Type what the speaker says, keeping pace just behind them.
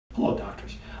Hello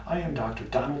doctors, I am Dr.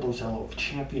 Donald Ozello of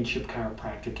Championship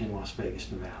Chiropractic in Las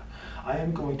Vegas, Nevada. I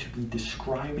am going to be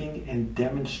describing and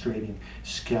demonstrating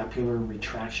scapular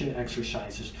retraction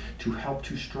exercises to help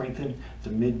to strengthen the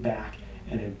mid-back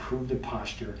and improve the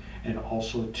posture, and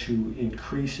also to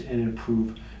increase and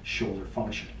improve shoulder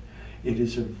function. It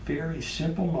is a very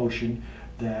simple motion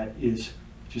that is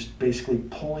just basically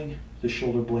pulling the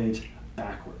shoulder blades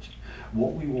backwards.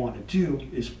 What we want to do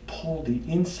is pull the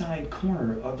inside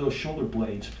corner of those shoulder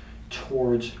blades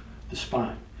towards the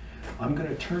spine. I'm going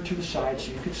to turn to the side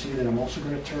so you can see that I'm also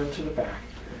going to turn to the back.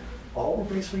 All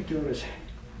we're basically doing is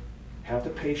have the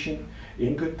patient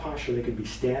in good posture. They can be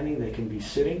standing, they can be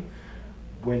sitting.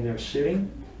 When they're sitting,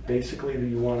 basically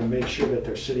you want to make sure that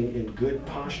they're sitting in good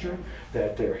posture,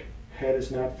 that their head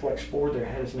is not flexed forward, their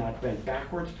head is not bent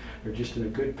backwards. They're just in a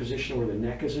good position where the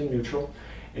neck is in neutral,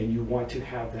 and you want to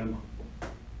have them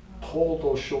pull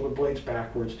those shoulder blades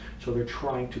backwards, so they're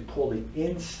trying to pull the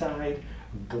inside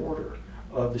border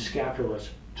of the scapulas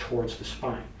towards the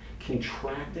spine,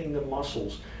 contracting the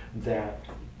muscles that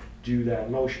do that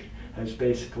motion. That's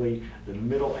basically the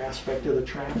middle aspect of the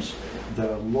traps,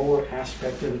 the lower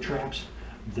aspect of the traps,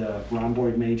 the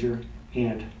rhomboid major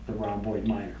and the rhomboid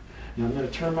minor. Now I'm going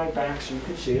to turn my back so you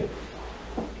can see it.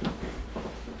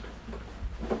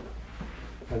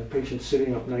 Have the patient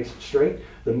sitting up nice and straight.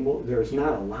 There's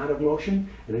not a lot of motion,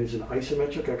 and it is an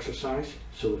isometric exercise.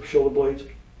 So the shoulder blades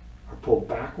are pulled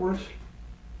backwards,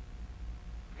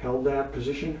 held that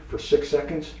position for 6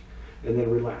 seconds, and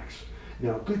then relax.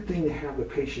 Now, a good thing to have the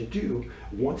patient do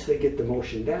once they get the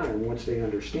motion down and once they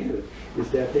understand it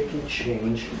is that they can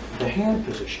change the hand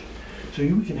position. So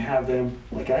you can have them,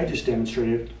 like I just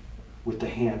demonstrated, with the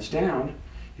hands down.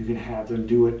 You can have them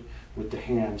do it with the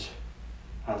hands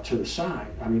out to the side,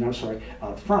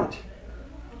 out front,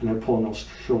 and they're pulling those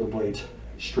shoulder blades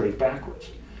straight backwards.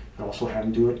 You can also have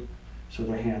them do it so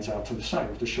their hands out to the side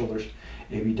with the shoulders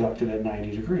abducted at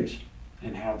 90 degrees,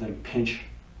 and have them pinch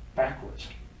backwards.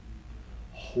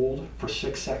 Hold for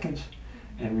 6 seconds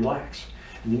and relax.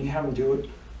 And then you have them do it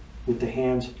with the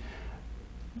hands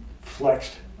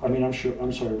flexed,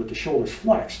 with the shoulders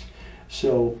flexed.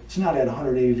 So it's not at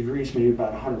 180 degrees, maybe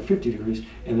about 150 degrees,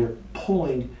 and they're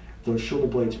pulling those shoulder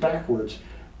blades backwards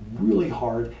really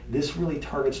hard. This really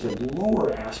targets the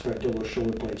lower aspect of those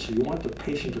shoulder blades. So you want the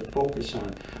patient to focus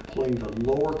on pulling the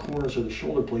lower corners of the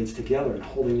shoulder blades together and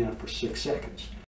holding that for 6 seconds.